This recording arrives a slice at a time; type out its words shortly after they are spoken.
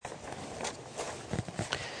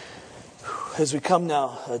As we come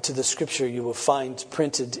now to the scripture, you will find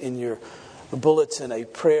printed in your bulletin a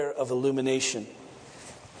prayer of illumination.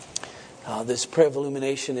 This prayer of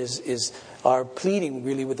illumination is our pleading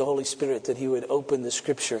really with the Holy Spirit that He would open the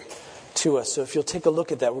scripture to us. So if you'll take a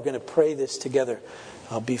look at that, we're going to pray this together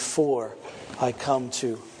before I come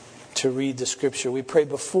to read the scripture. We pray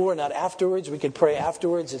before, not afterwards. We can pray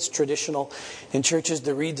afterwards. It's traditional in churches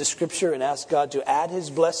to read the scripture and ask God to add His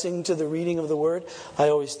blessing to the reading of the word. I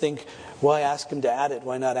always think, why ask Him to add it?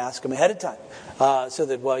 Why not ask Him ahead of time? So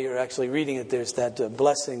that while you're actually reading it, there's that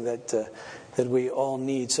blessing that we all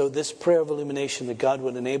need. So this prayer of illumination, that God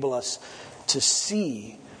would enable us to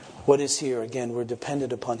see what is here. Again, we're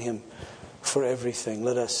dependent upon Him for everything.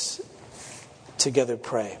 Let us together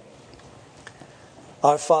pray.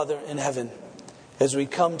 Our Father in heaven, as we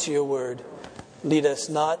come to your word, lead us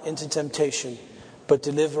not into temptation, but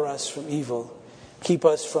deliver us from evil. Keep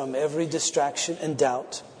us from every distraction and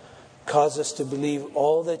doubt. Cause us to believe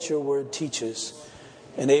all that your word teaches.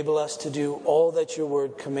 Enable us to do all that your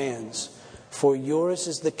word commands. For yours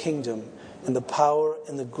is the kingdom and the power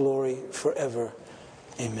and the glory forever.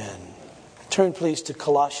 Amen. Turn please to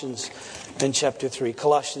Colossians in chapter 3.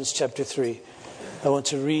 Colossians chapter 3. I want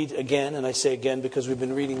to read again, and I say again because we've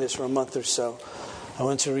been reading this for a month or so. I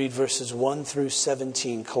want to read verses 1 through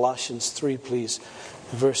 17. Colossians 3, please.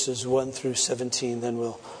 Verses 1 through 17. Then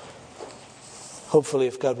we'll, hopefully,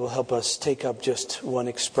 if God will help us, take up just one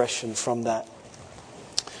expression from that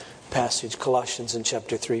passage. Colossians in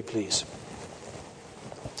chapter 3, please.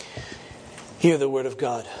 Hear the word of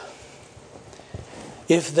God.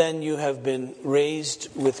 If then you have been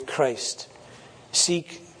raised with Christ,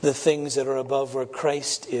 seek the things that are above where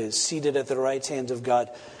Christ is, seated at the right hand of God.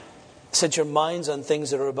 Set your minds on things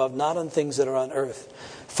that are above, not on things that are on earth.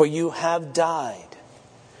 For you have died,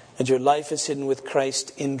 and your life is hidden with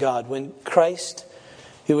Christ in God. When Christ,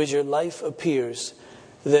 who is your life, appears,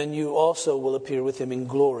 then you also will appear with Him in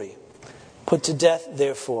glory. Put to death,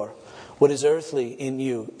 therefore, what is earthly in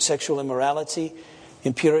you: sexual immorality,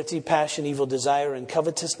 impurity, passion, evil desire, and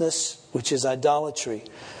covetousness, which is idolatry.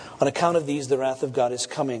 On account of these, the wrath of God is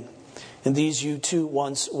coming. And these you too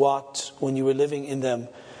once walked when you were living in them.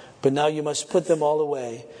 But now you must put them all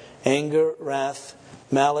away: anger, wrath,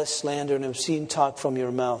 malice, slander, and obscene talk from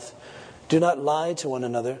your mouth. Do not lie to one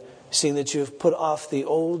another, seeing that you have put off the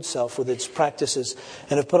old self with its practices,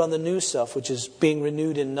 and have put on the new self, which is being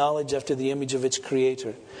renewed in knowledge after the image of its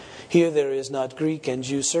Creator. Here there is not Greek and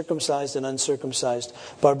Jew, circumcised and uncircumcised,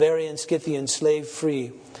 barbarian, Scythian, slave,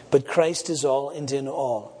 free, but Christ is all and in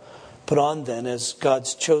all. Put on then, as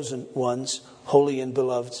God's chosen ones, holy and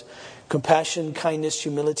beloved, compassion, kindness,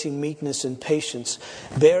 humility, meekness, and patience,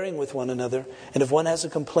 bearing with one another, and if one has a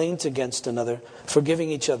complaint against another, forgiving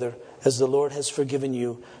each other, as the Lord has forgiven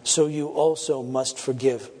you, so you also must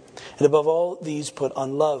forgive. And above all these put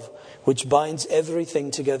on love, which binds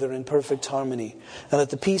everything together in perfect harmony. And let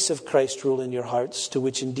the peace of Christ rule in your hearts, to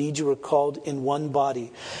which indeed you were called in one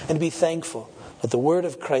body. And be thankful. Let the word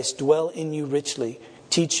of Christ dwell in you richly,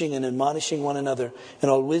 teaching and admonishing one another in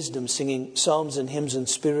all wisdom, singing psalms and hymns and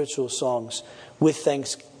spiritual songs with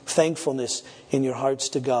thankfulness in your hearts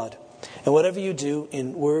to God. And whatever you do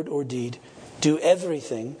in word or deed, do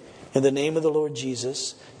everything in the name of the Lord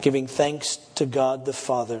Jesus, giving thanks to God the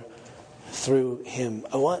Father through Him.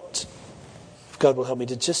 I want, if God will help me,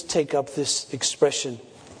 to just take up this expression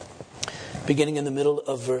beginning in the middle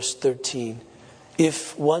of verse 13.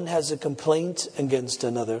 If one has a complaint against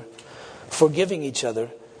another, forgiving each other,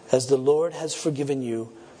 as the Lord has forgiven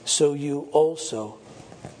you, so you also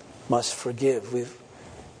must forgive. We've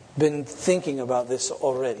been thinking about this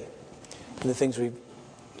already. And the things we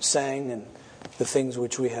sang and the things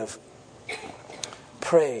which we have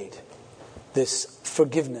prayed. This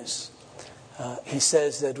forgiveness. He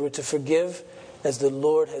says that we're to forgive as the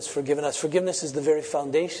Lord has forgiven us. Forgiveness is the very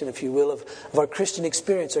foundation, if you will, of our Christian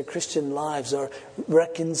experience, our Christian lives, our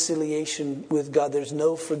reconciliation with God. There's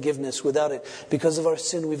no forgiveness without it. Because of our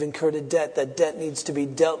sin, we've incurred a debt. That debt needs to be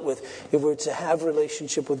dealt with if we're to have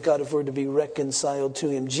relationship with God, if we're to be reconciled to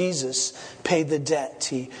Him. Jesus paid the debt.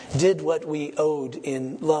 He did what we owed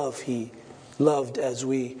in love. He loved as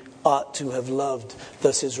we ought to have loved.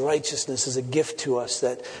 Thus His righteousness is a gift to us,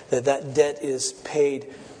 that debt is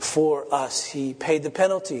paid for us. He paid the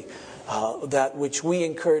penalty, that which we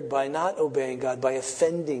incurred by not obeying God, by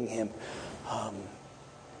offending Him.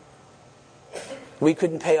 We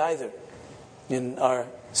couldn't pay either. In our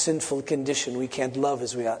sinful condition, we can't love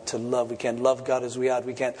as we ought to love. We can't love God as we ought.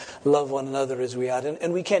 We can't love one another as we ought.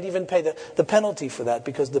 And we can't even pay the penalty for that,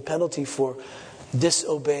 because the penalty for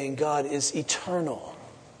disobeying God is eternal.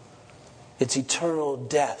 It's eternal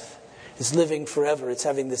death. It's living forever. It's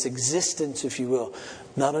having this existence, if you will,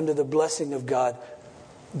 not under the blessing of God,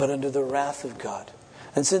 but under the wrath of God.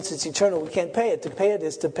 And since it's eternal, we can't pay it. To pay it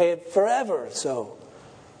is to pay it forever. So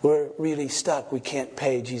we're really stuck. We can't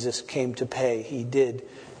pay. Jesus came to pay. He did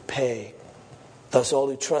pay. Thus all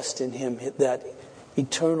who trust in Him, that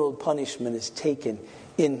eternal punishment is taken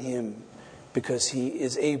in Him, because He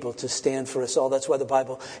is able to stand for us all. That's why the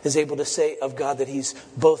Bible is able to say of God that He's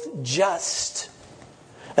both just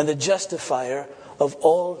and the justifier of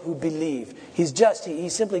all who believe. He's just. He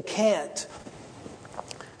simply can't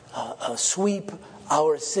sweep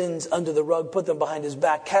our sins under the rug, put them behind His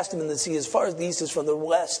back, cast them in the sea as far as the east is from the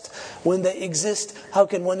west. When they exist, how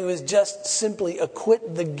can one who is just simply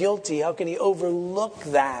acquit the guilty? How can He overlook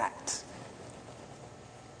that?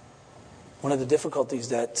 One of the difficulties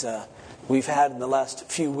that we've had in the last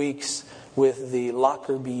few weeks with the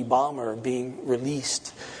Lockerbie bomber being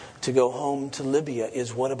released to go home to Libya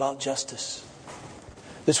is, what about justice?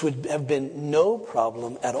 This would have been no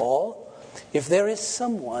problem at all if there is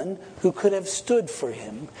someone who could have stood for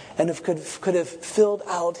him and could have filled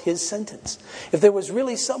out his sentence. If there was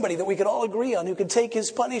really somebody that we could all agree on who could take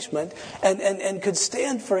his punishment and could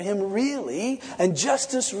stand for him really, and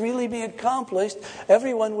justice really be accomplished,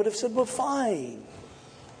 everyone would have said, well, fine.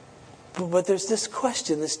 But there's this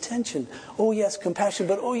question, this tension. Oh, yes, compassion,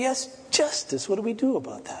 but oh, yes, justice. What do we do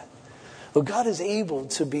about that? Well, God is able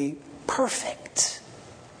to be perfect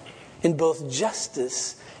in both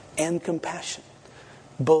justice and compassion,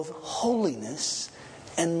 both holiness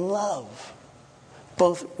and love,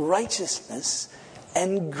 both righteousness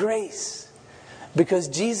and grace. Because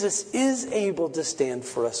Jesus is able to stand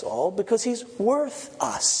for us all, because He's worth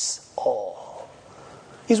us all.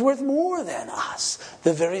 He's worth more than us,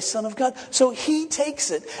 the very Son of God. So He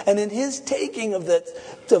takes it, and in His taking of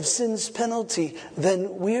sin's penalty,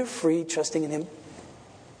 then we're free, trusting in Him,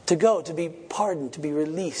 to go, to be pardoned, to be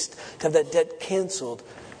released, to have that debt canceled,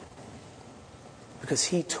 because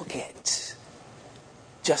He took it.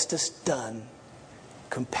 Justice done,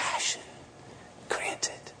 compassion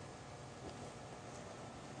granted.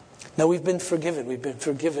 Now we've been forgiven. We've been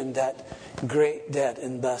forgiven that great debt,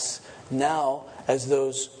 and thus now, as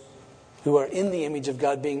those who are in the image of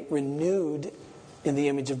God, being renewed in the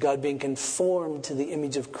image of God, being conformed to the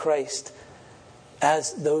image of Christ,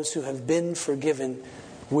 as those who have been forgiven,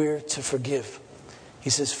 we're to forgive. He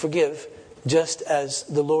says, forgive just as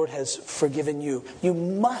the Lord has forgiven you. You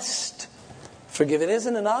must forgive. It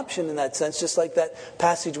isn't an option in that sense, just like that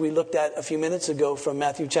passage we looked at a few minutes ago from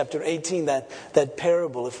Matthew chapter 18, that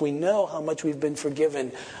parable. If we know how much we've been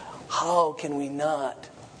forgiven, how can we not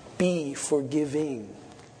be forgiving?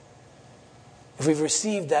 If we've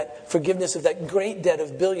received that forgiveness of that great debt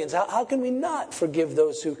of billions, how can we not forgive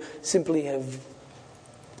those who simply have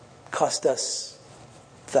cost us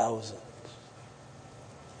thousands?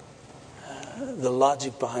 The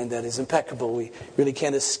logic behind that is impeccable. We really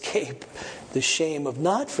can't escape the shame of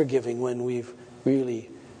not forgiving when we've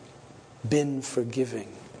really been forgiven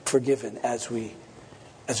as we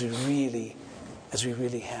really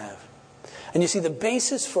have. And you see, the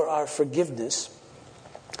basis for our forgiveness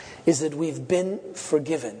is that we've been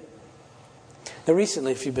forgiven. Now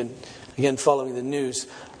recently, if you've been, again, following the news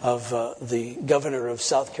of the governor of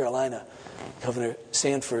South Carolina, Governor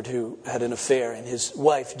Sanford, who had an affair, and his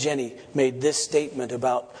wife, Jenny, made this statement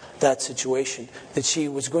about that situation, that she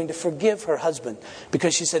was going to forgive her husband,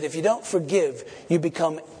 because she said, if you don't forgive, you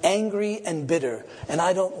become angry and bitter, and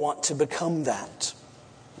I don't want to become that.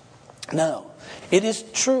 Now, it is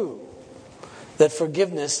true that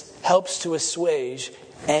forgiveness helps to assuage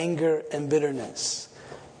anger and bitterness,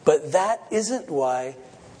 but that isn't why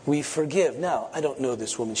we forgive. Now, I don't know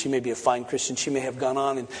this woman. She may be a fine Christian. She may have gone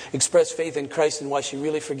on and expressed faith in Christ and why she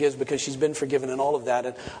really forgives, because she's been forgiven and all of that.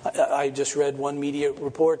 And I just read one media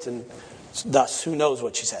report, and thus, who knows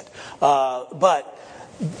what she said. But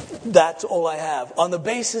that's all I have. On the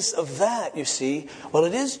basis of that, you see, well,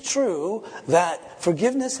 it is true that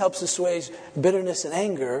forgiveness helps assuage bitterness and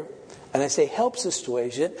anger. And I say helps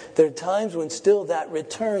assuage it. There are times when still that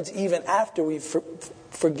returns even after we've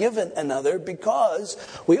forgiven another, because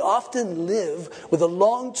we often live with the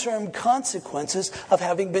long-term consequences of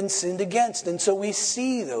having been sinned against. And so we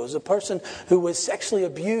see those. A person who was sexually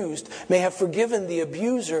abused may have forgiven the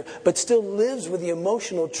abuser, but still lives with the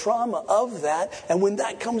emotional trauma of that. And when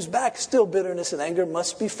that comes back, still bitterness and anger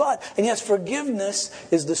must be fought. And yes, forgiveness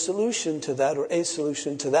is the solution to that, or a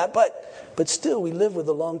solution to that. But still, we live with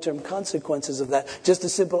the long-term consequences of that. Just a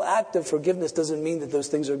simple act of forgiveness doesn't mean that those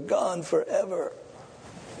things are gone forever.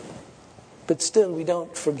 But still, we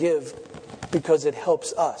don't forgive because it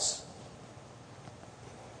helps us.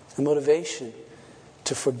 The motivation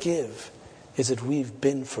to forgive is that we've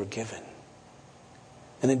been forgiven.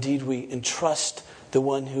 And indeed, we entrust the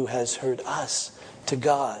one who has hurt us to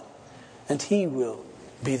God. And He will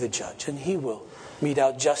be the judge. And He will mete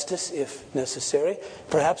out justice if necessary.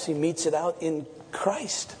 Perhaps He metes it out in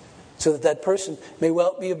Christ, so that that person may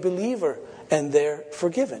well be a believer and they're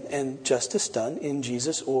forgiven and justice done in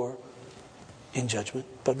Jesus or in judgment.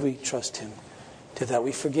 But we trust Him to that.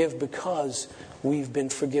 We forgive because we've been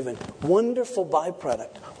forgiven. Wonderful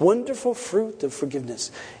byproduct, wonderful fruit of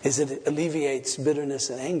forgiveness is that it alleviates bitterness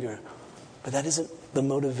and anger. But that isn't the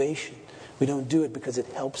motivation. We don't do it because it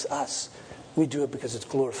helps us. We do it because it's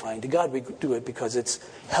glorifying to God. We do it because it's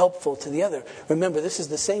helpful to the other. Remember, this is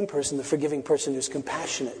the same person, the forgiving person, who's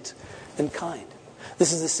compassionate and kind.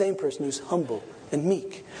 This is the same person who's humble and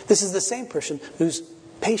meek. This is the same person who's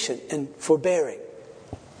patient and forbearing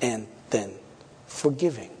and then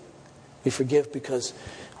forgiving. We forgive because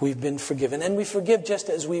we've been forgiven. And we forgive just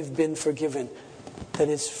as we've been forgiven. That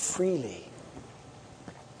is, freely.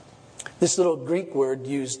 This little Greek word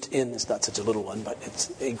used in, it's not such a little one, but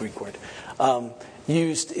it's a Greek word,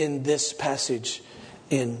 used in this passage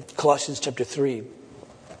in Colossians chapter 3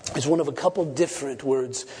 is one of a couple different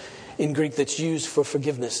words in Greek that's used for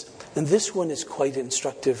forgiveness. And this one is quite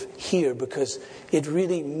instructive here because it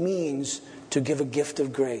really means to give a gift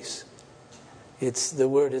of grace. The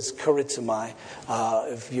word is charizomai.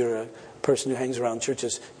 If you're a person who hangs around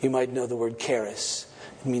churches, you might know the word charis.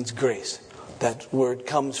 It means grace. That word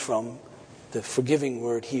comes from the forgiving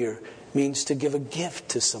word here, means to give a gift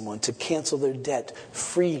to someone, to cancel their debt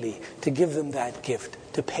freely, to give them that gift,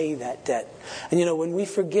 to pay that debt. And when we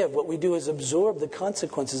forgive, what we do is absorb the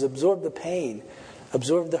consequences, absorb the pain,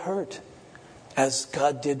 absorb the hurt, as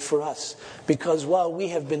God did for us. Because while we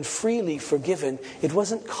have been freely forgiven, it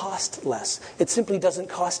wasn't costless. It simply doesn't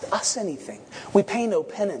cost us anything. We pay no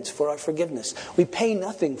penance for our forgiveness. We pay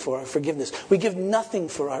nothing for our forgiveness. We give nothing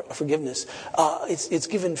for our forgiveness. It's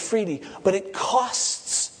given freely, but it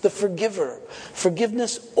costs the forgiver.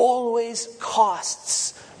 Forgiveness always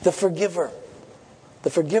costs the forgiver. The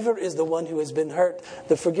forgiver is the one who has been hurt.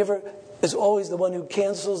 The forgiver is always the one who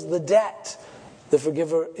cancels the debt. The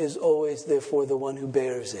forgiver is always, therefore, the one who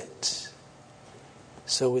bears it.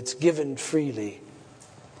 So it's given freely,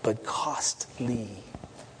 but costly.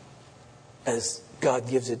 As God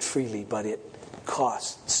gives it freely, but it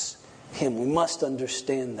costs Him. We must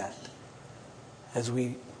understand that as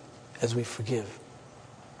we forgive.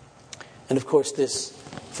 And of course, this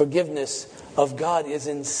forgiveness of God is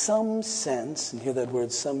in some sense, and hear that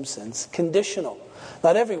word, some sense, conditional.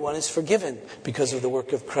 Not everyone is forgiven because of the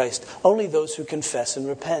work of Christ. Only those who confess and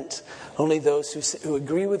repent. Only those who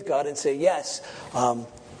agree with God and say, yes,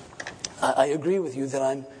 I agree with you that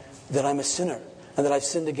I'm a sinner and that I've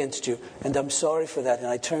sinned against you. And I'm sorry for that. And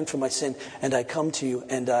I turn from my sin and I come to you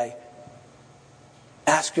and I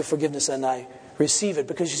ask your forgiveness and I receive it.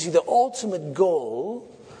 Because you see, the ultimate goal,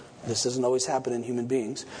 this doesn't always happen in human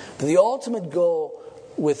beings, but the ultimate goal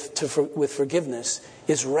with forgiveness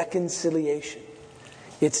is reconciliation.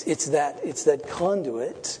 It's that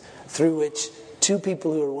conduit through which two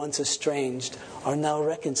people who were once estranged are now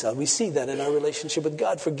reconciled. We see that in our relationship with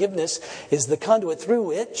God. Forgiveness is the conduit through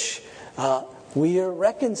which we are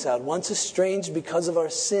reconciled. Once estranged because of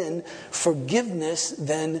our sin, forgiveness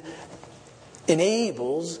then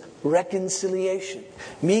enables reconciliation.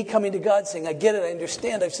 Me coming to God saying, I get it, I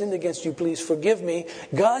understand, I've sinned against you, please forgive me.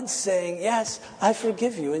 God saying, yes, I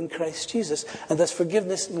forgive you in Christ Jesus. And thus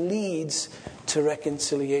forgiveness leads to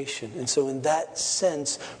reconciliation. And so in that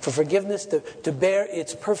sense, for forgiveness to bear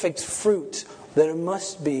its perfect fruit, there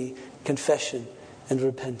must be confession and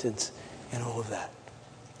repentance and all of that.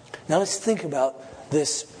 Now let's think about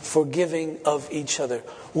this forgiving of each other.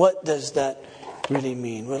 What does that really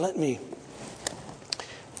mean? Well, let me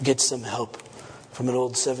get some help from an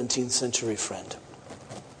old 17th century friend.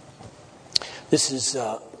 This is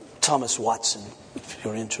Thomas Watson, if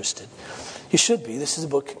you're interested. You should be. This is a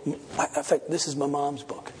book. In fact, this is my mom's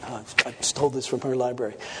book. I stole this from her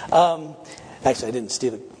library. Actually, I didn't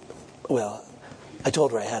steal it. Well, I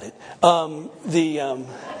told her I had it.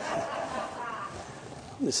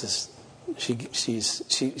 This is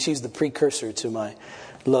she's the precursor to my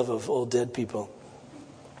love of old dead people.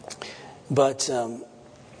 But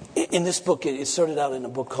in this book, it started out in a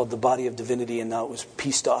book called The Body of Divinity, and now it was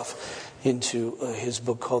pieced off into his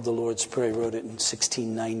book called The Lord's Prayer. He wrote it in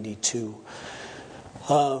 1692.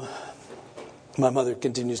 My mother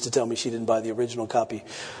continues to tell me she didn't buy the original copy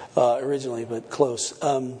originally, but close.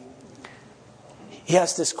 He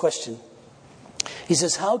asked this question. He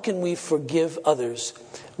says, how can we forgive others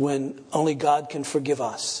when only God can forgive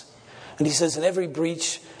us? And he says, in every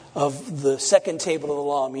breach of the second table of the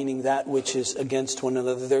law, meaning that which is against one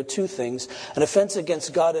another. There are two things, an offense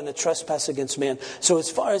against God and a trespass against man. So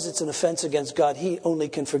as far as it's an offense against God, he only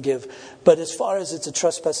can forgive. But as far as it's a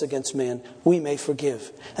trespass against man, we may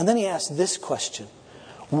forgive. And then he asked this question: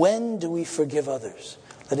 when do we forgive others?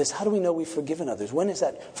 That is, how do we know we've forgiven others? When has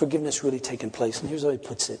that forgiveness really taken place? And here's how he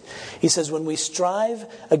puts it. He says, when we strive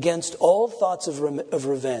against all thoughts of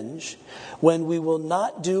revenge, when we will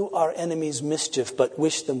not do our enemies mischief but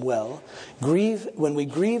wish them well, when we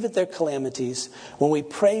grieve at their calamities, when we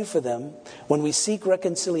pray for them, when we seek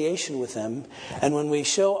reconciliation with them, and when we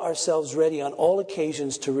show ourselves ready on all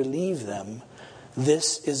occasions to relieve them,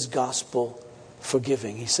 this is gospel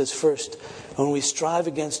forgiving. He says, first, when we strive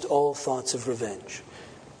against all thoughts of revenge,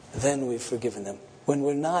 then we've forgiven them. When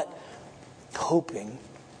we're not hoping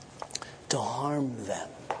to harm them.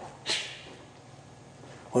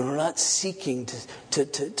 When we're not seeking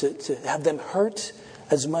to have them hurt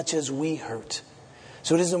as much as we hurt.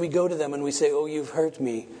 So it isn't we go to them and we say, oh, you've hurt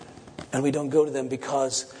me. And we don't go to them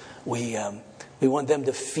because we want them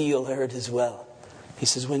to feel hurt as well. He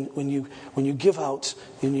says, when you give out,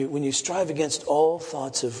 when you strive against all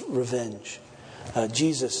thoughts of revenge,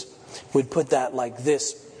 Jesus would put that like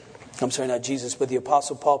this. I'm sorry, not Jesus, but the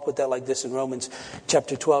Apostle Paul put that like this in Romans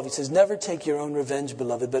chapter 12. He says, never take your own revenge,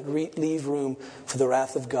 beloved, but leave room for the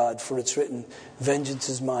wrath of God, for it's written, vengeance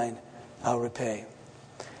is mine, I'll repay.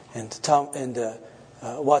 And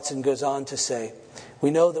Watson goes on to say, we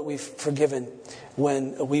know that we've forgiven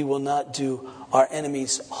when we will not do our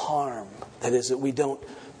enemies harm. That is, that we don't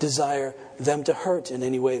desire them to hurt in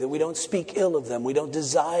any way, that we don't speak ill of them, we don't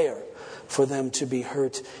desire for them to be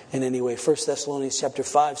hurt in any way. 1 Thessalonians chapter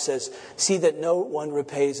 5 says, see that no one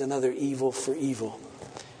repays another evil for evil.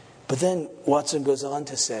 But then Watson goes on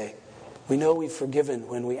to say, we know we've forgiven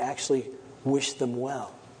when we actually wish them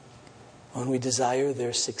well, when we desire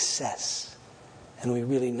their success, and we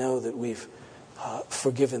really know that we've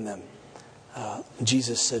forgiven them.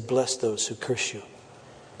 Jesus said, bless those who curse you.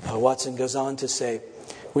 Watson goes on to say,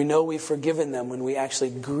 we know we've forgiven them when we actually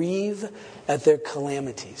grieve at their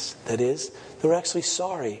calamities. That is, they're actually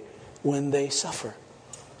sorry when they suffer.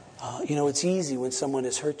 It's easy when someone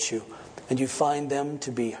has hurt you and you find them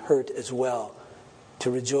to be hurt as well, to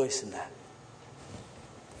rejoice in that.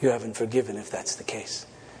 You haven't forgiven if that's the case.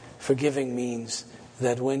 Forgiving means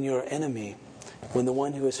that when your enemy, when the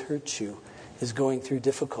one who has hurt you is going through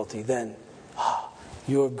difficulty, then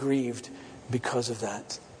you're grieved because of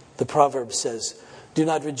that. The proverb says, do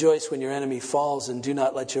not rejoice when your enemy falls, and do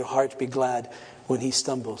not let your heart be glad when he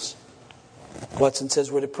stumbles. Watson says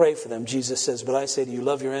we're to pray for them. Jesus says, but I say to you,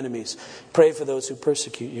 love your enemies. Pray for those who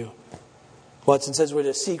persecute you. Watson says we're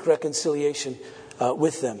to seek reconciliation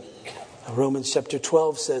with them. Romans chapter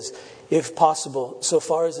 12 says, if possible, so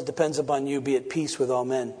far as it depends upon you, be at peace with all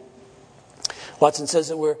men. Watson says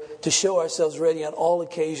that we're to show ourselves ready on all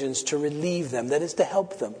occasions to relieve them. That is, to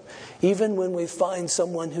help them. Even when we find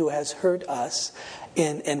someone who has hurt us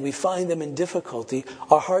and we find them in difficulty,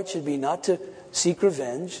 our heart should be not to seek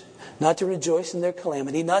revenge, not to rejoice in their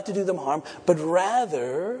calamity, not to do them harm, but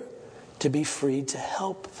rather to be free to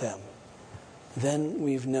help them. Then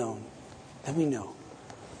we know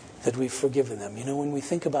that we've forgiven them. When we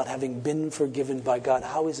think about having been forgiven by God,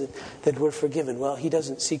 how is it that we're forgiven? Well, he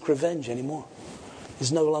doesn't seek revenge anymore.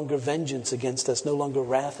 There's no longer vengeance against us, no longer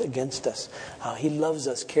wrath against us. He loves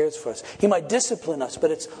us, cares for us. He might discipline us, but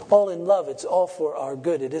it's all in love. It's all for our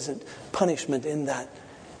good. It isn't punishment in that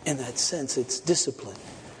sense. It's discipline,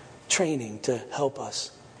 training to help us.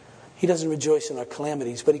 He doesn't rejoice in our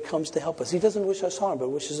calamities, but he comes to help us. He doesn't wish us harm, but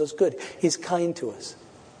wishes us good. He's kind to us.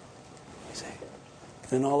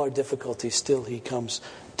 In all our difficulties, still he comes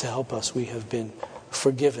to help us. We have been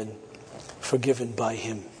forgiven by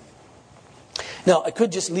him. Now, I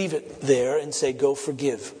could just leave it there and say, go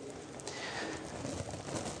forgive.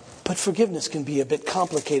 But forgiveness can be a bit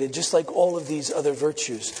complicated, just like all of these other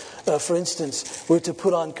virtues. For instance, we're to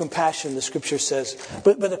put on compassion, the scripture says.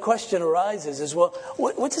 But the question arises is, well,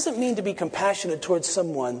 what does it mean to be compassionate towards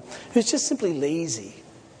someone who's just simply lazy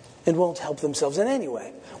and won't help themselves in any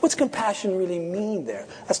way? What's compassion really mean there?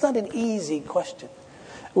 That's not an easy question.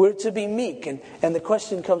 We're to be meek. And the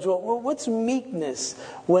question comes, well, what's meekness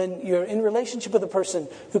when you're in relationship with a person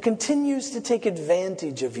who continues to take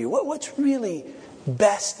advantage of you? What's really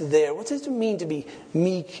best there? What does it mean to be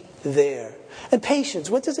meek there? And patience.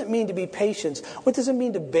 What does it mean to be patient? What does it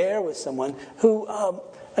mean to bear with someone who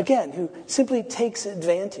simply takes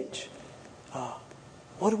advantage?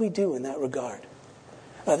 What do we do in that regard?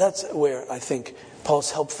 That's where I think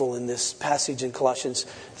Paul's helpful in this passage in Colossians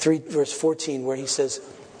 3, verse 14, where he says,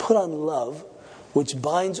 put on love, which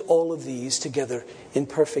binds all of these together in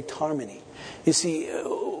perfect harmony. You see,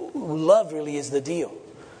 love really is the deal.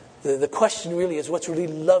 The question really is, what's really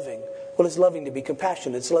loving? Well, it's loving to be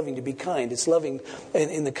compassionate. It's loving to be kind. It's loving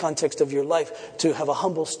in the context of your life to have a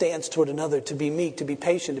humble stance toward another, to be meek, to be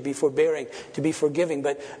patient, to be forbearing, to be forgiving.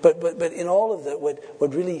 But in all of that,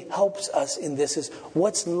 what really helps us in this is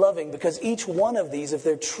what's loving, because each one of these, if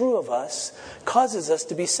they're true of us, causes us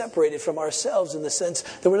to be separated from ourselves in the sense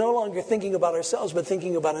that we're no longer thinking about ourselves, but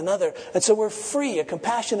thinking about another. And so we're free. A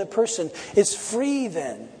compassionate person is free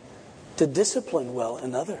then to discipline well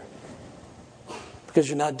another. Because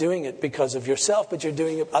you're not doing it because of yourself, but you're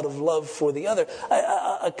doing it out of love for the other.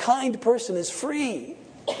 A kind person is free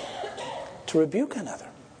to rebuke another.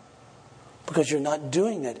 Because you're not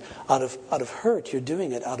doing it out of hurt. You're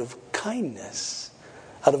doing it out of kindness,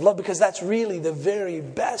 out of love. Because that's really the very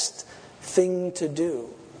best thing to do.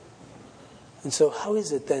 And so how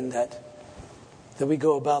is it then that we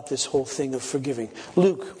go about this whole thing of forgiving?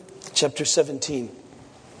 Luke chapter 17.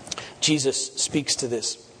 Jesus speaks to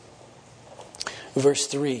this. Verse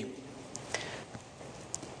 3,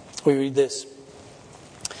 we read this.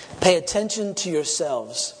 Pay attention to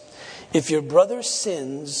yourselves. If your brother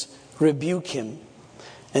sins, rebuke him.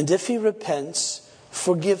 And if he repents,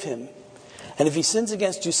 forgive him. And if he sins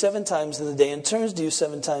against you 7 times in the day and turns to you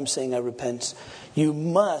 7 times saying, I repent, you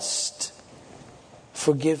must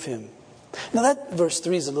forgive him. Now that verse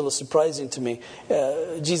 3 is a little surprising to me.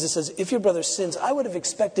 Jesus says, if your brother sins, I would have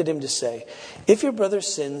expected him to say, if your brother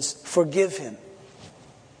sins, forgive him.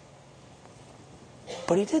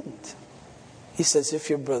 But he didn't. He says, if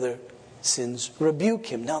your brother sins, rebuke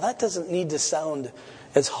him. Now that doesn't need to sound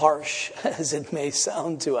as harsh as it may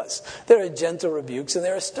sound to us. There are gentle rebukes and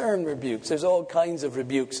there are stern rebukes. There's all kinds of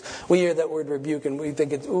rebukes. We hear that word rebuke and we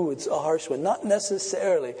think it's a harsh one. Not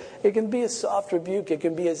necessarily. It can be a soft rebuke. It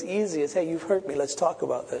can be as easy as, hey, you've hurt me. Let's talk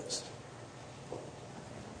about this.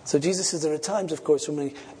 So Jesus says there are times, of course, when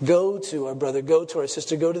we go to our brother, go to our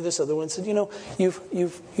sister, go to this other one and say,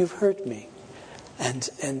 you've hurt me.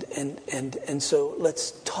 And so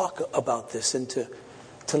let's talk about this and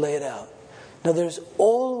to lay it out. Now there's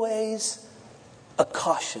always a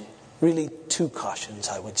caution, really 2 cautions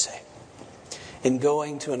I would say, in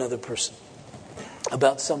going to another person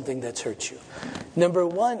about something that's hurt you. Number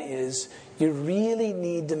 1 is you really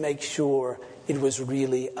need to make sure it was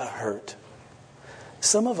really a hurt.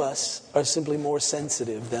 Some of us are simply more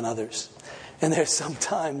sensitive than others. And there's some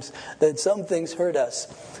times that some things hurt us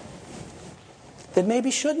that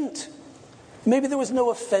maybe shouldn't. Maybe there was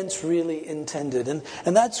no offense really intended. And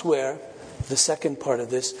that's where the second part of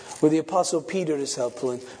this, where the Apostle Peter is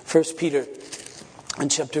helpful in 1 Peter in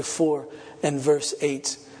chapter 4 and verse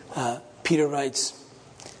 8. Peter writes,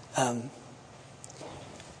 if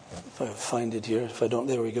I find it here, if I don't,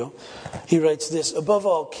 there we go. He writes this, above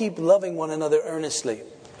all, keep loving one another earnestly,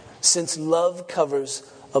 since love covers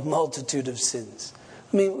a multitude of sins.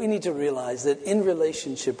 I mean, we need to realize that in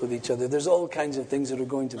relationship with each other, there's all kinds of things that are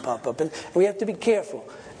going to pop up. And we have to be careful.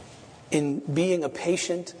 In being a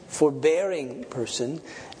patient, forbearing person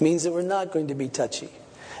means that we're not going to be touchy.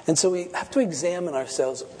 And so we have to examine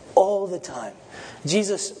ourselves all the time.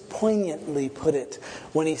 Jesus poignantly put it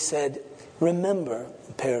when he said, remember,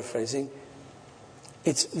 paraphrasing,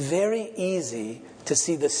 it's very easy to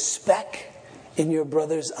see the speck in your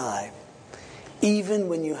brother's eye, even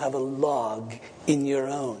when you have a log in your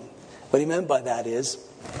own. What he meant by that is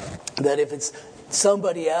that if it's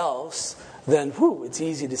somebody else, then it's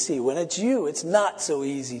easy to see. When it's you, it's not so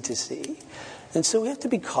easy to see. And so we have to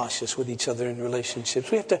be cautious with each other in relationships.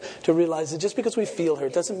 We have to realize that just because we feel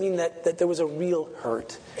hurt doesn't mean that there was a real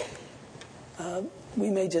hurt. We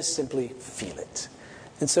may just simply feel it.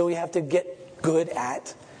 And so we have to get good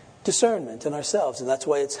at discernment in ourselves. And that's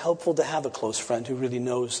why it's helpful to have a close friend who really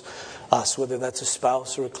knows us, whether that's a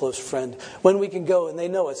spouse or a close friend. When we can go and they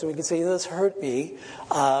know us and we can say, this hurt me.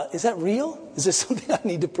 Is that real? Is this something I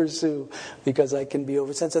need to pursue? Because I can be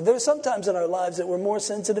oversensitive. There are some times in our lives that we're more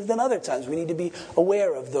sensitive than other times. We need to be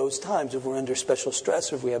aware of those times if we're under special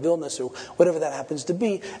stress or if we have illness or whatever that happens to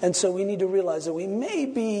be. And so we need to realize that we may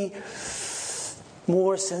be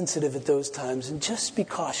more sensitive at those times and just be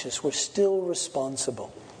cautious. We're still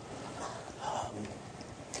responsible.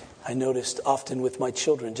 I noticed often with my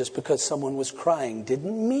children, just because someone was crying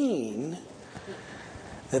didn't mean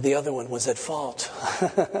that the other one was at fault.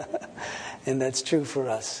 And that's true for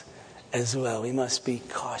us as well. We must be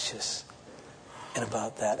cautious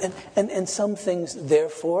about that. And some things,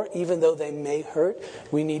 therefore, even though they may hurt,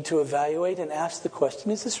 we need to evaluate and ask the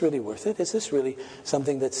question, is this really worth it? Is this really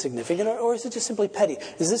something that's significant? Or is it just simply petty?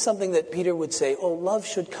 Is this something that Peter would say, love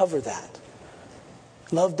should cover that?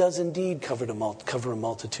 Love does indeed cover a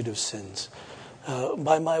multitude of sins.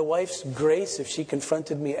 By my wife's grace, if she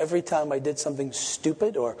confronted me every time I did something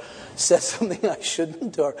stupid or said something I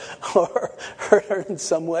shouldn't or hurt her in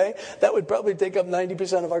some way, that would probably take up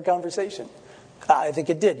 90% of our conversation. I think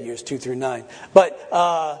it did, years 2 through 9. But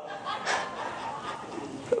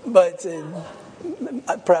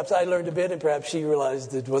perhaps I learned a bit, and perhaps she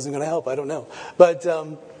realized it wasn't going to help. I don't know. But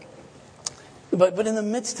in the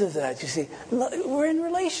midst of that, you see, we're in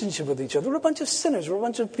relationship with each other. We're a bunch of sinners. We're a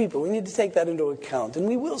bunch of people. We need to take that into account. And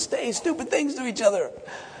we will say stupid things to each other.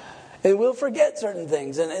 And we'll forget certain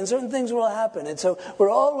things. And certain things will happen. And so we're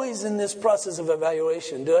always in this process of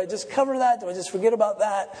evaluation. Do I just cover that? Do I just forget about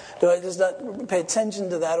that? Do I just not pay attention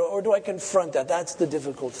to that? Or do I confront that? That's the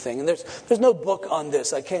difficult thing. And there's no book on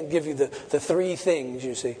this. I can't give you the 3 things,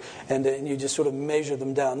 you see. And you just sort of measure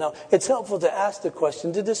them down. Now, it's helpful to ask the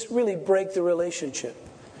question, did this really break the relationship?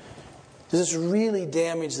 Does this really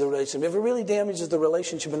damage the relationship? If it really damages the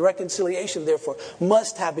relationship, and reconciliation, therefore,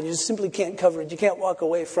 must happen. You just simply can't cover it. You can't walk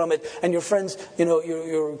away from it. And your friends,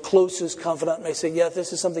 your closest confidant may say, yeah,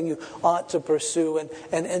 this is something you ought to pursue.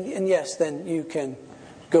 And yes, then you can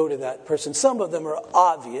go to that person. Some of them are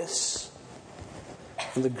obvious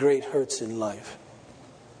and the great hurts in life.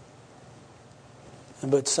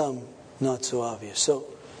 But some not so obvious. So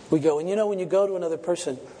we go. And when you go to another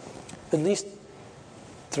person, at least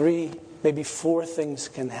 3, maybe 4 things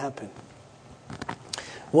can happen.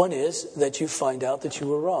 One is that you find out that you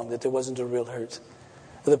were wrong, that there wasn't a real hurt.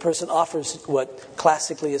 The person offers what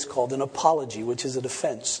classically is called an apology, which is a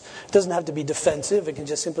defense. It doesn't have to be defensive. It can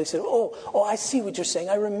just simply say, oh, I see what you're saying.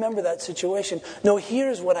 I remember that situation. No,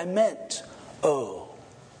 here's what I meant. Oh.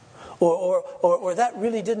 Or that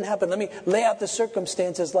really didn't happen. Let me lay out the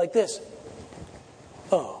circumstances like this.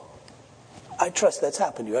 Oh. I trust that's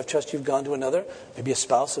happened to you. I trust you've gone to another, maybe a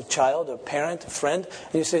spouse, a child, a parent, a friend,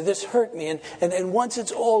 and you say, this hurt me. And once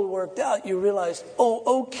it's all worked out, you realize,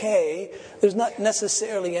 okay, there's not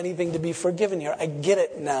necessarily anything to be forgiven here. I get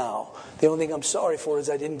it now. The only thing I'm sorry for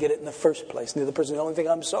is I didn't get it in the first place. And the other person, the only thing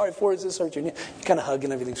I'm sorry for is this hurt you. And you kind of hug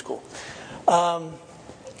and everything's cool. But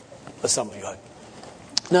some of you hug.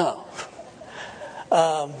 No.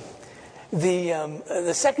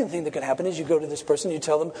 The second thing that could happen is you go to this person, you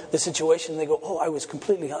tell them the situation, and they go, I was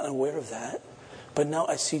completely unaware of that, but now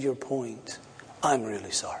I see your point. I'm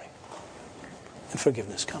really sorry. And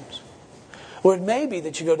forgiveness comes. Or it may be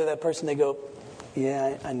that you go to that person, they go,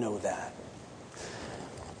 yeah, I know that.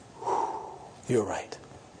 You're right.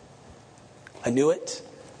 I knew it.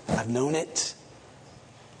 I've known it.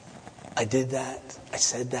 I did that. I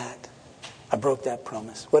said that. I broke that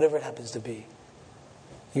promise. Whatever it happens to be.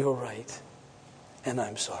 You're right, and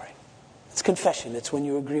I'm sorry. It's confession. It's when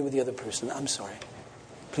you agree with the other person. I'm sorry.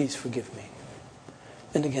 Please forgive me.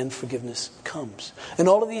 And again, forgiveness comes. And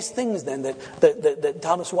all of these things then that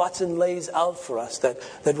Thomas Watson lays out for us, that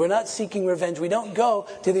we're not seeking revenge. We don't go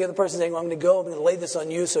to the other person saying, I'm going to lay this on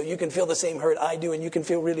you so you can feel the same hurt I do and you can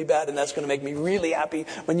feel really bad and that's going to make me really happy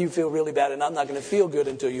when you feel really bad and I'm not going to feel good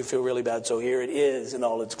until you feel really bad. So here it is in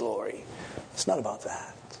all its glory. It's not about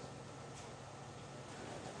that.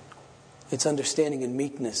 It's understanding in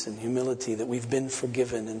meekness and humility that we've been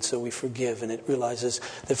forgiven, and so we forgive. And it realizes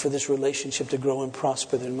that for this relationship to grow and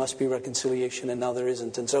prosper, there must be reconciliation, and now there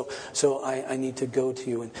isn't. And so I need to go to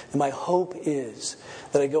you. And my hope is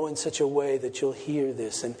that I go in such a way that you'll hear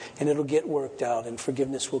this, and it'll get worked out, and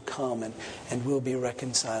forgiveness will come, and we'll be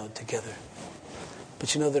reconciled together. But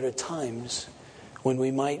there are times when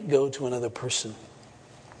we might go to another person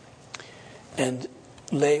and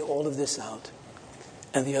lay all of this out.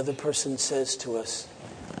 And the other person says to us,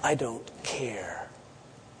 I don't care.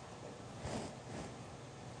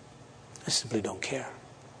 I simply don't care.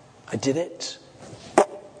 I did it.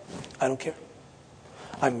 I don't care.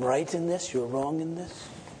 I'm right in this. You're wrong in this.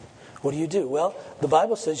 What do? Well, the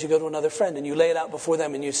Bible says you go to another friend and you lay it out before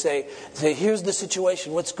them and you say, here's the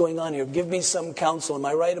situation. What's going on here? Give me some counsel. Am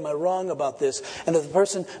I right? Am I wrong about this? And if the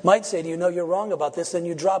person might say to you, no, you're wrong about this, then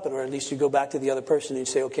you drop it. Or at least you go back to the other person and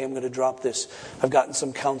you say, okay, I'm going to drop this. I've gotten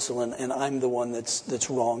some counsel and I'm the one that's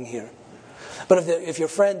wrong here. But if your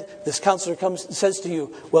friend, this counselor says to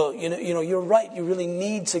you, well, you're right. You really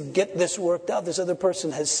need to get this worked out. This other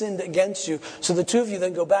person has sinned against you. So the two of you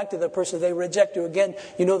then go back to that person. They reject you again.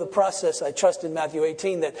 You know the process. I trust in Matthew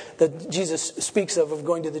 18 that Jesus speaks of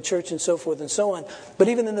going to the church and so forth and so on. But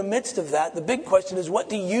even in the midst of that, the big question is, what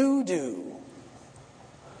do you do?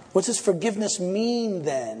 What does forgiveness mean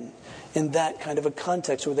then? In that kind of a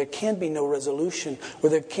context where there can be no resolution, where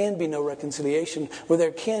there can be no reconciliation, where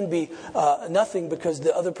there can be nothing because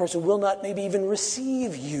the other person will not maybe even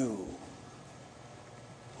receive you.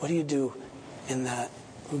 What do you do in that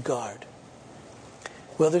regard.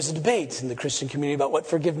 Well, there's a debate in the Christian community about what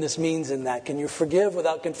forgiveness means in that. Can you forgive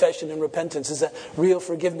without confession and repentance? Is that real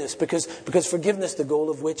forgiveness? Because forgiveness, the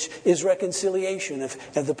goal of which is reconciliation.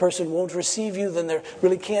 If the person won't receive you, then there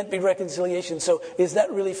really can't be reconciliation. So is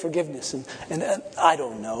that really forgiveness? And I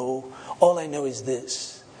don't know. All I know is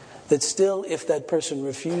this, that still if that person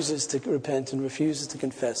refuses to repent and refuses to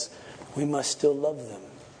confess, we must still love them.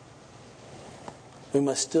 We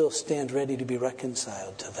must still stand ready to be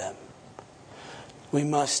reconciled to them. We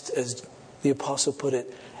must, as the apostle put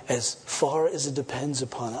it, as far as it depends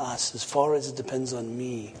upon us, as far as it depends on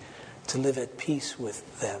me, to live at peace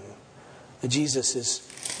with them. Jesus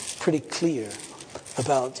is pretty clear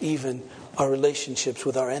about even our relationships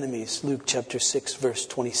with our enemies. Luke chapter 6, verse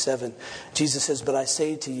 27. Jesus says, "But I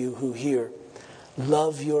say to you who hear,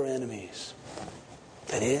 love your enemies."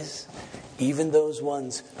 That is, even those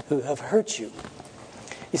ones who have hurt you.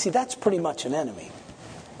 You see, that's pretty much an enemy.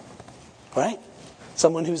 Right?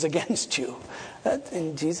 Someone who's against you.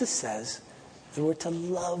 And Jesus says that we're to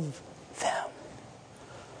love them.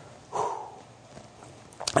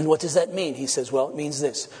 And what does that mean? He says, well, it means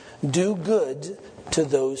this. Do good to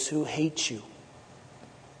those who hate you.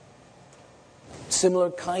 Similar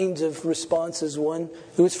kinds of response as one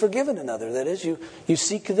who has forgiven another. That is, you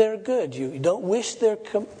seek their good. You don't wish their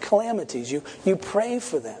calamities. You pray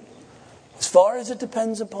for them. As far as it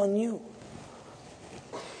depends upon you.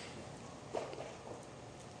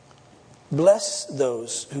 Bless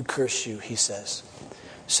those who curse you, he says.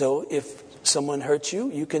 So if someone hurts you,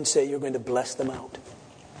 you can say you're going to bless them out.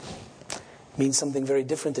 It means something very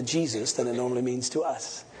different to Jesus than it normally means to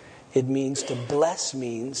us. It means to bless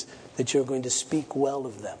means that you're going to speak well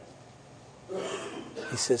of them.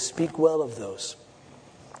 He says, speak well of those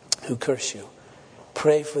who curse you.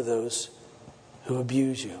 Pray for those who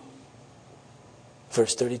abuse you.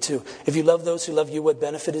 Verse 32, if you love those who love you, what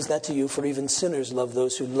benefit is that to you? For even sinners love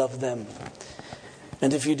those who love them.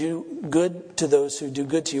 And if you do good to those who do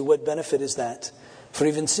good to you, what benefit is that? For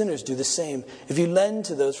even sinners do the same. If you lend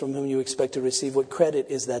to those from whom you expect to receive, what credit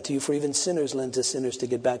is that to you? For even sinners lend to sinners to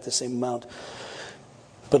get back the same amount.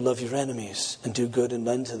 But love your enemies and do good and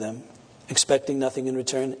lend to them, expecting nothing in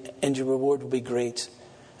return, and your reward will be great,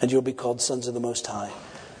 and you'll be called sons of the Most High.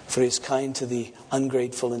 For he is kind to the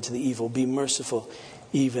ungrateful and to the evil. Be merciful,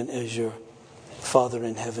 even as your Father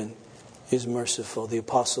in heaven is merciful. The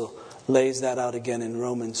apostle lays that out again in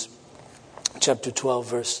Romans chapter 12,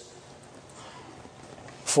 verse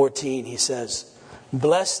 14. He says,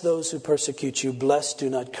 bless those who persecute you. Bless, do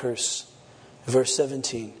not curse. Verse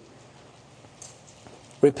 17.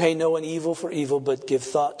 Repay no one evil for evil, but give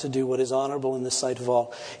thought to do what is honorable in the sight of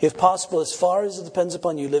all. If possible, as far as it depends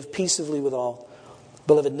upon you, live peaceably with all.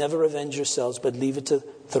 Beloved, never avenge yourselves, but leave it to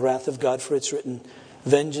the wrath of God, for it's written,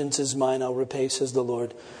 vengeance is mine, I'll repay, says the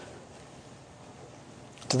Lord.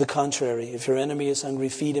 To the contrary, if your enemy is hungry,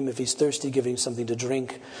 feed him. If he's thirsty, give him something to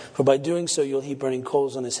drink. For by doing so, you'll heap burning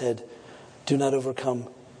coals on his head. Do not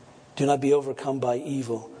be overcome by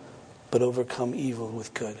evil, but overcome evil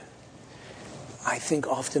with good. I think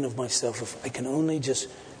often of myself, if I can only just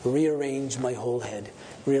rearrange my whole head,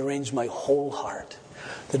 rearrange my whole heart,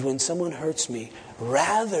 that when someone hurts me,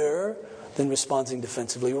 rather than responding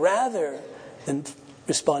defensively, rather than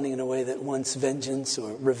responding in a way that wants vengeance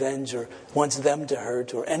or revenge or wants them to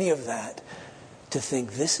hurt or any of that, to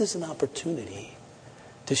think this is an opportunity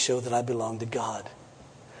to show that I belong to God.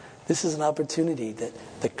 This is an opportunity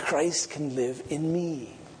that Christ can live in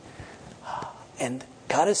me. And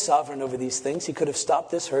God is sovereign over these things. He could have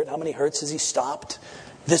stopped this hurt. How many hurts has he stopped?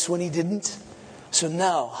 This one he didn't. So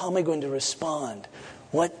now, how am I going to respond?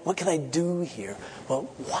 What can I do here?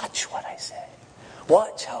 Well, watch what I say.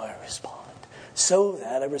 Watch how I respond. So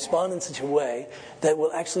that I respond in such a way that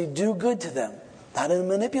will actually do good to them. Not in a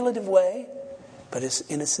manipulative way, but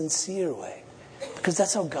in a sincere way. Because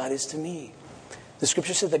that's how God is to me. The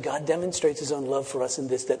scripture says that God demonstrates his own love for us in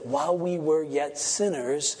this, that while we were yet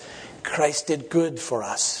sinners, Christ did good for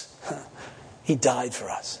us. He died for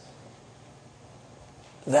us.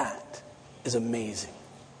 That is amazing.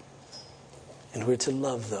 And we're to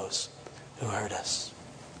love those who hurt us.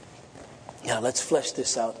 Now let's flesh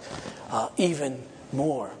this out even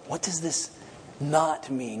more. What does this not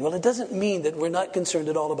mean? Well, it doesn't mean that we're not concerned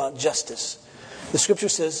at all about justice. The scripture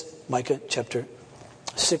says, Micah chapter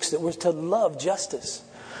 6, that we're to love justice.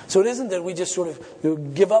 So it isn't that we just sort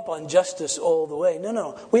of give up on justice all the way.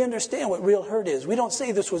 No. We understand what real hurt is. We don't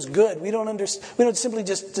say this was good. We don't simply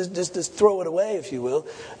just throw it away, if you will.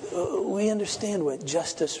 We understand what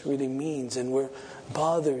justice really means, and we're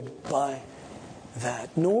bothered by that.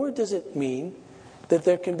 Nor does it mean that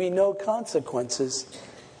there can be no consequences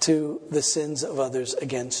to the sins of others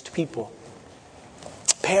against people.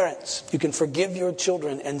 Parents, you can forgive your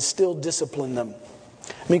children and still discipline them.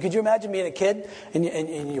 I mean, could you imagine being a kid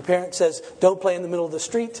and your parent says, don't play in the middle of the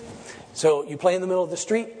street? So you play in the middle of the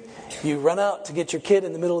street. You run out to get your kid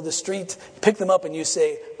in the middle of the street, pick them up and you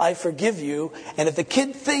say, I forgive you. And if the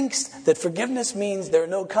kid thinks that forgiveness means there are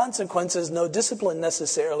no consequences, no discipline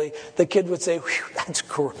necessarily, the kid would say, that's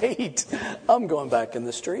great. I'm going back in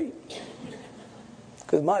the street.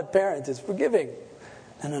 Because my parent is forgiving.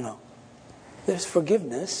 No. There's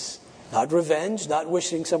forgiveness, not revenge, not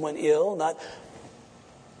wishing someone ill,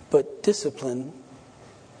 but discipline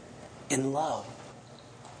in love.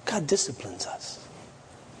 God disciplines us.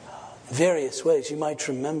 Various ways. You might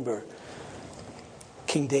remember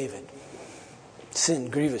King David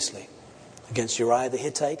sinned grievously against Uriah the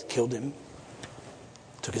Hittite, killed him,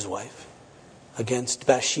 took his wife. Against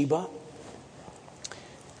Bathsheba,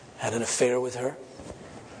 had an affair with her.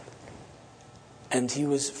 And he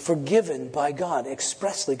was forgiven by God.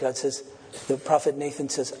 Expressly, God says, the prophet Nathan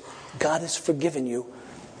says, God has forgiven you.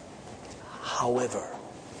 However,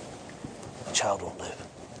 the child won't live.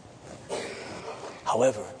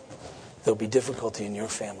 However, there'll be difficulty in your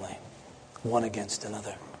family, one against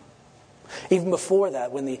another. Even before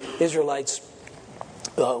that, when the Israelites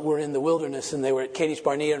were in the wilderness and they were at Kadesh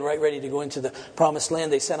Barnea and right ready to go into the promised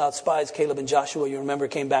land, they sent out spies. Caleb and Joshua, you remember,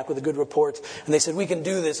 came back with a good report. And they said, we can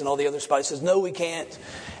do this. And all the other spies said, no, we can't.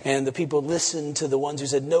 And the people listened to the ones who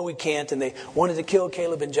said, no, we can't. And they wanted to kill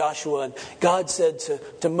Caleb and Joshua. And God said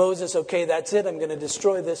to Moses, okay, that's it. I'm going to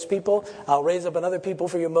destroy this people. I'll raise up another people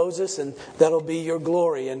for you, Moses, and that'll be your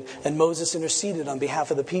glory. And Moses interceded on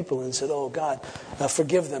behalf of the people and said, oh, God,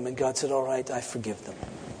 forgive them. And God said, all right, I forgive them.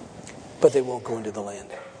 But they won't go into the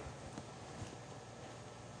land.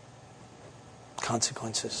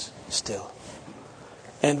 Consequences still.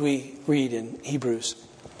 And we read in Hebrews,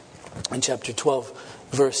 in chapter 12,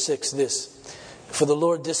 verse 6, this: for the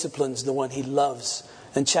Lord disciplines the one he loves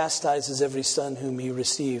and chastises every son whom he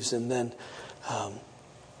receives. And then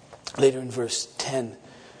later in verse 10,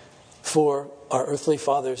 for our earthly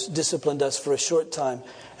fathers disciplined us for a short time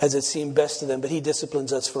as it seemed best to them, but he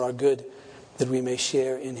disciplines us for our good, that we may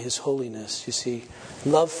share in his holiness. You see,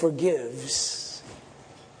 love forgives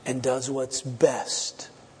and does what's best.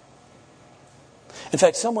 In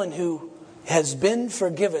fact, someone who has been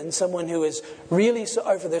forgiven, someone who is really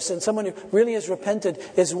sorry for their sin, someone who really has repented,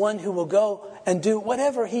 is one who will go and do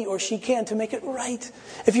whatever he or she can to make it right.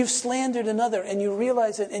 If you've slandered another and you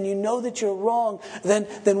realize it and you know that you're wrong, then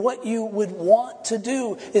what you would want to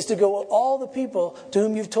do is to go to all the people to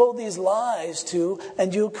whom you've told these lies to,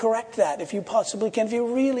 and you'll correct that if you possibly can, if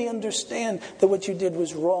you really understand that what you did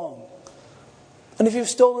was wrong. And if you've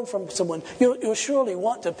stolen from someone, you'll surely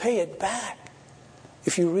want to pay it back,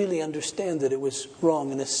 if you really understand that it was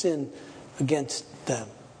wrong and a sin against them.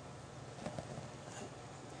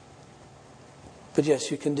 But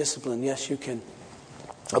yes, you can discipline. Yes, you can.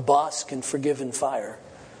 A boss can forgive and fire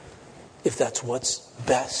if that's what's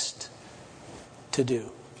best to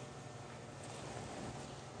do.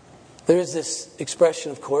 There is this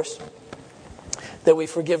expression, of course, that we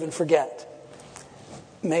forgive and forget.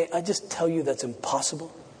 May I just tell you that's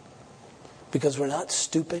impossible? Because we're not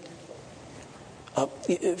stupid.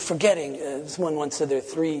 Forgetting, someone once said there are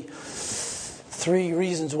three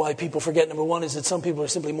reasons why people forget. Number one is that some people are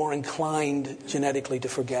simply more inclined genetically to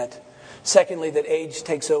forget. Secondly, that age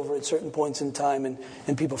takes over at certain points in time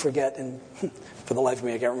and people forget. And for the life of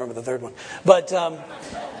me, I can't remember the third one. But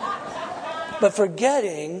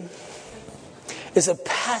forgetting is a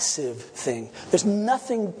passive thing. There's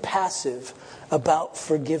nothing passive about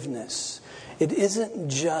forgiveness. It isn't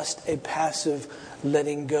just a passive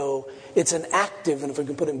letting go. It's an active, and if we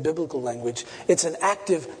can put it in biblical language, it's an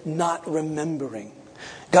active not remembering.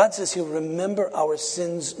 God says he'll remember our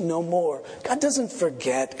sins no more. God doesn't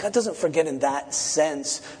forget. God doesn't forget in that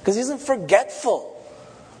sense, because he isn't forgetful.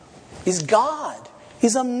 He's God.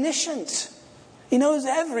 He's omniscient. He knows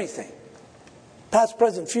everything. Past,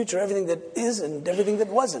 present, future, everything that is and everything that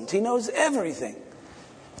wasn't. He knows everything.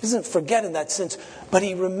 He doesn't forget in that sense, but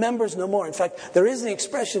he remembers no more. In fact, there is an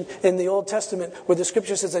expression in the Old Testament where the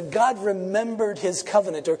scripture says that God remembered his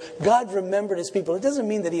covenant, or God remembered his people. It doesn't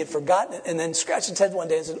mean that he had forgotten it and then scratched his head one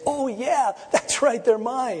day and said, oh yeah, that's right, they're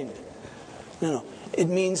mine. No. It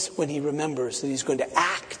means when he remembers that he's going to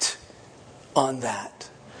act on that.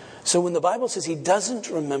 So when the Bible says he doesn't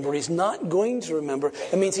remember, he's not going to remember,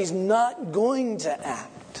 it means he's not going to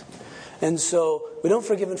act. And so we don't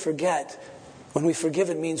forgive and forget. When we forgive,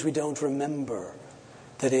 it means we don't remember.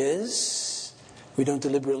 That is, we don't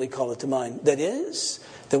deliberately call it to mind. That is,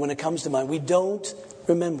 that when it comes to mind, we don't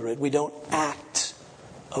remember it. We don't act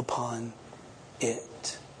upon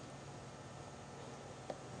it.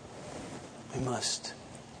 We must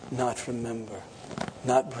not remember,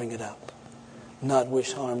 not bring it up, not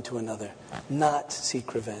wish harm to another, not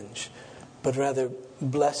seek revenge, but rather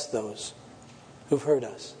bless those who've hurt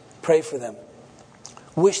us. Pray for them.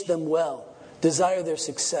 Wish them well. Desire their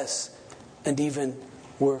success. And even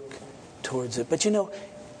work towards it. But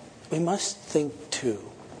we must think too,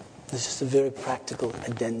 this is a very practical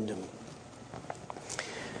addendum,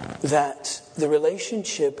 that the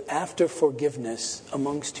relationship after forgiveness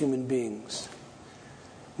amongst human beings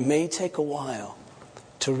may take a while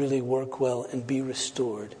to really work well and be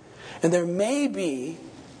restored. And there may be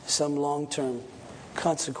some long-term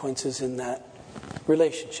consequences in that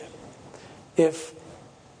relationship. If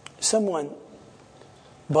someone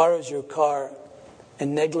borrows your car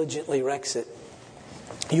and negligently wrecks it,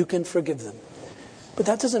 you can forgive them. But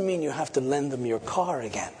that doesn't mean you have to lend them your car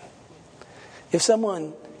again. If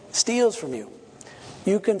someone steals from you,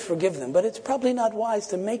 you can forgive them. But it's probably not wise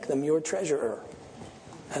to make them your treasurer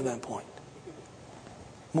at that point.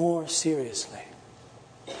 More seriously,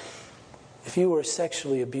 if you were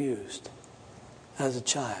sexually abused as a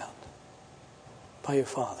child by your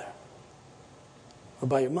father or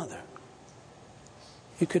by your mother,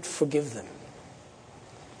 you could forgive them.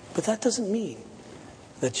 But that doesn't mean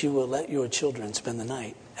that you will let your children spend the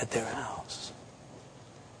night at their house.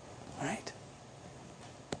 Right?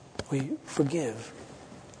 We forgive.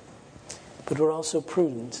 But we're also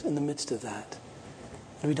prudent in the midst of that.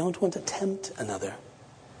 And we don't want to tempt another.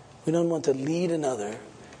 We don't want to lead another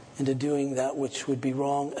into doing that which would be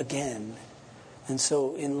wrong again. And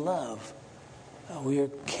so in love, we are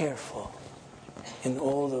careful in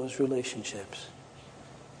all those relationships.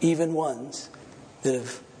 Even ones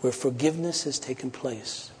where forgiveness has taken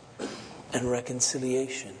place and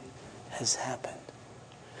reconciliation has happened.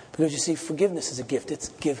 Because you see, forgiveness is a gift. It's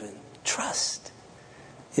given. Trust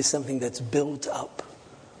is something that's built up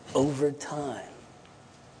over time.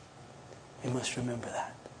 We must remember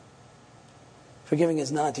that. Forgiving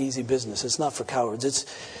is not easy business. It's not for cowards.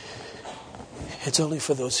 It's only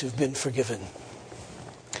for those who've been forgiven.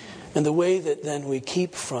 And the way that then we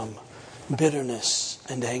keep from bitterness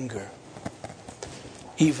and anger,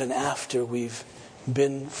 even after we've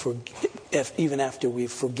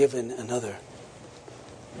forgiven another,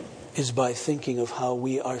 is by thinking of how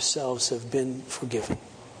we ourselves have been forgiven.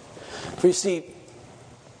 For you see,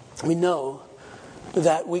 we know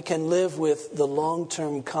that we can live with the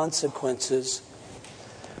long-term consequences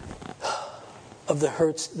of the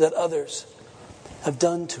hurts that others have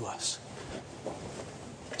done to us.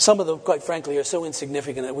 Some of them, quite frankly, are so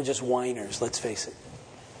insignificant that we're just whiners, let's face it.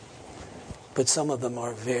 But some of them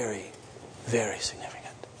are very, very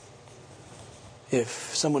significant. If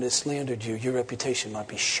someone has slandered you, your reputation might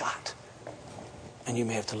be shot, and you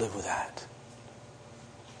may have to live with that.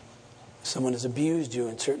 If someone has abused you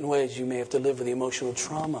in certain ways, you may have to live with the emotional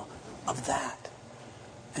trauma of that.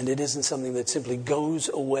 And it isn't something that simply goes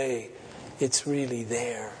away. It's really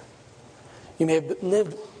there. You may have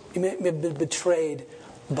been betrayed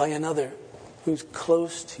by another who's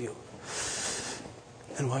close to you.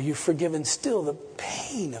 And while you're forgiven, still the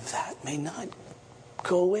pain of that may not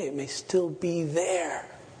go away. It may still be there.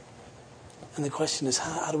 And the question is,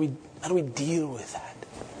 how do we deal with that?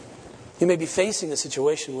 You may be facing a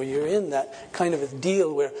situation where you're in that kind of a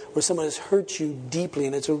deal where someone has hurt you deeply,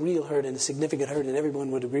 and it's a real hurt and a significant hurt, and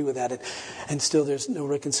everyone would agree with that. And still there's no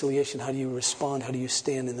reconciliation. How do you respond? How do you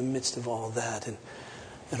stand in the midst of all that? And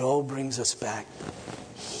it all brings us back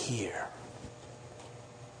here.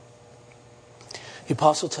 The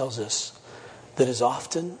apostle tells us that as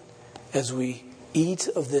often as we eat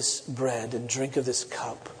of this bread and drink of this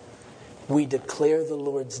cup, we declare the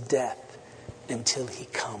Lord's death until he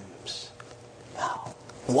comes. Now,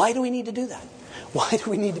 why do we need to do that? Why do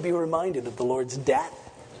we need to be reminded of the Lord's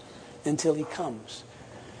death until he comes?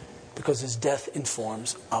 Because his death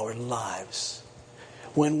informs our lives.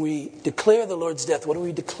 When we declare the Lord's death, what are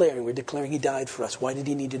we declaring? We're declaring he died for us. Why did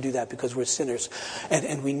he need to do that? Because we're sinners.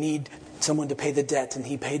 And we need someone to pay the debt, and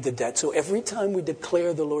he paid the debt. So every time we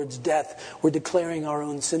declare the Lord's death, we're declaring our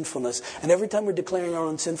own sinfulness. And every time we're declaring our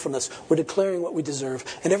own sinfulness, we're declaring what we deserve.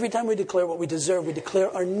 And every time we declare what we deserve, we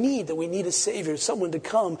declare our need, that we need a Savior, someone to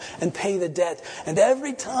come and pay the debt. And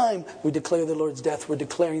every time we declare the Lord's death, we're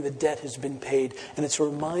declaring the debt has been paid. And it's a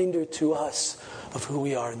reminder to us of who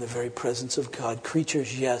we are in the very presence of God.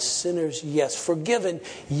 Creatures, yes. Sinners, yes. Forgiven,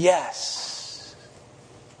 yes.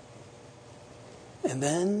 And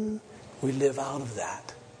then we live out of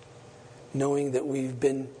that, knowing that we've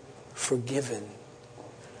been forgiven.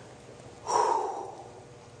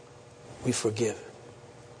 We forgive.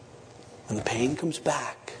 when the pain comes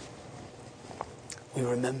back, we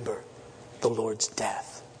remember the Lord's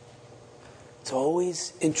death. It's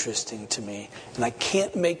always interesting to me, and I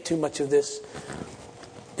can't make too much of this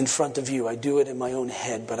in front of you. I do it in my own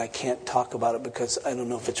head, but I can't talk about it because I don't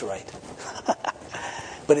know if it's right.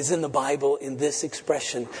 But it's in the Bible, in this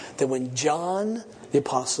expression, that when John, the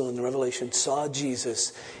apostle in the Revelation, saw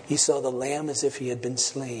Jesus, he saw the Lamb as if he had been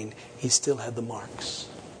slain. He still had the marks.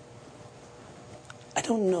 I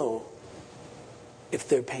don't know if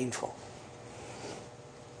they're painful.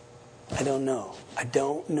 I don't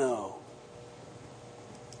know.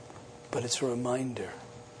 But it's a reminder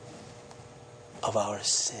of our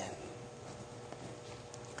sin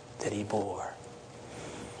that he bore.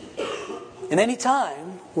 And any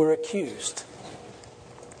time we're accused,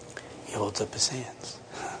 he holds up his hands.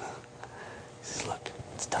 He says, look,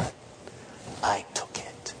 it's done. I took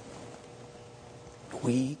it.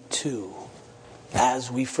 We too, as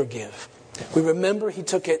we forgive, we remember he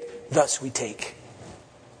took it, thus we take.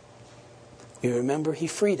 We remember he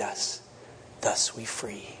freed us, thus we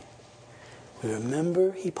free. We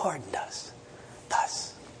remember he pardoned us,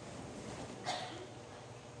 thus.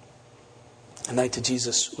 The night that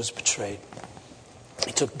Jesus was betrayed,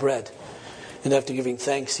 he took bread, and after giving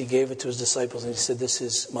thanks, he gave it to his disciples, and he said, this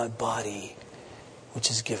is my body, which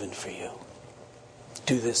is given for you.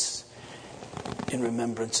 Do this in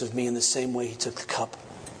remembrance of me. In the same way, he took the cup,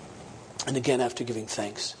 and again, after giving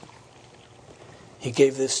thanks, he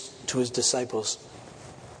gave this to his disciples,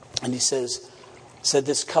 and he said,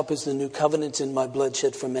 this cup is the new covenant in my blood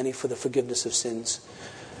shed for many for the forgiveness of sins.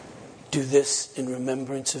 Do this in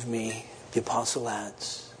remembrance of me, the apostle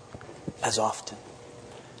adds, as often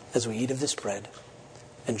as we eat of this bread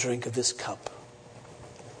and drink of this cup,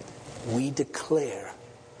 we declare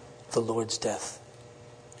the Lord's death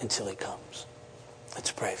until he comes.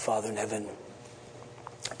 Let's pray. Father in heaven,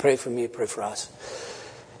 pray for me, pray for us,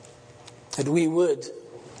 that we would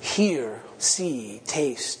hear, see,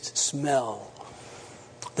 taste, smell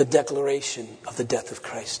the declaration of the death of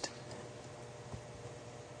Christ.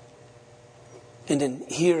 And in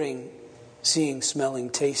hearing, seeing, smelling,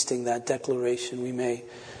 tasting that declaration, we may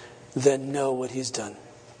then know what he's done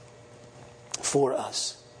for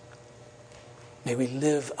us. May we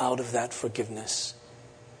live out of that forgiveness.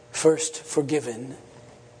 First forgiven,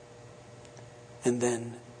 and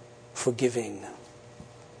then forgiving.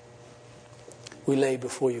 We lay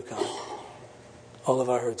before you, God, all of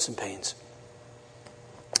our hurts and pains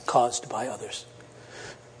caused by others.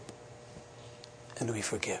 And we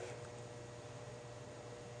forgive.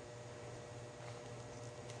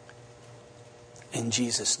 In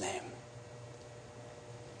Jesus' name,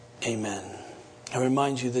 amen. I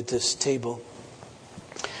remind you that this table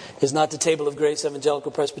is not the table of Grace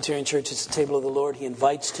Evangelical Presbyterian Church. It's the table of the Lord. He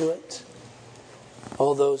invites to it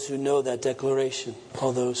all those who know that declaration,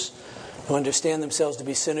 all those who understand themselves to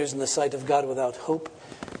be sinners in the sight of God without hope,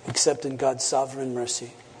 except in God's sovereign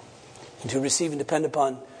mercy, and who receive and depend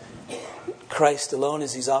upon Christ alone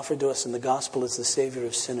as he's offered to us in the gospel as the Savior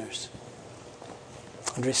of sinners,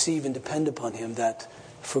 and receive and depend upon him that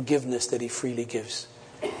forgiveness that he freely gives.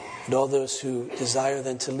 And all those who desire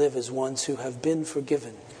then to live as ones who have been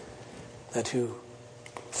forgiven, that who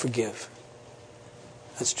forgive.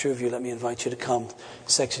 That's true of you. Let me invite you to come.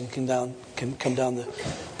 Section can come down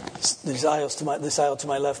these aisles to this aisle to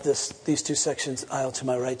my left, these two sections, aisle to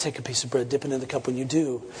my right. Take a piece of bread, dip it in the cup. When you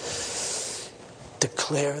do,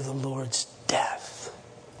 declare the Lord's death.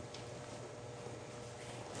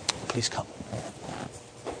 Please come.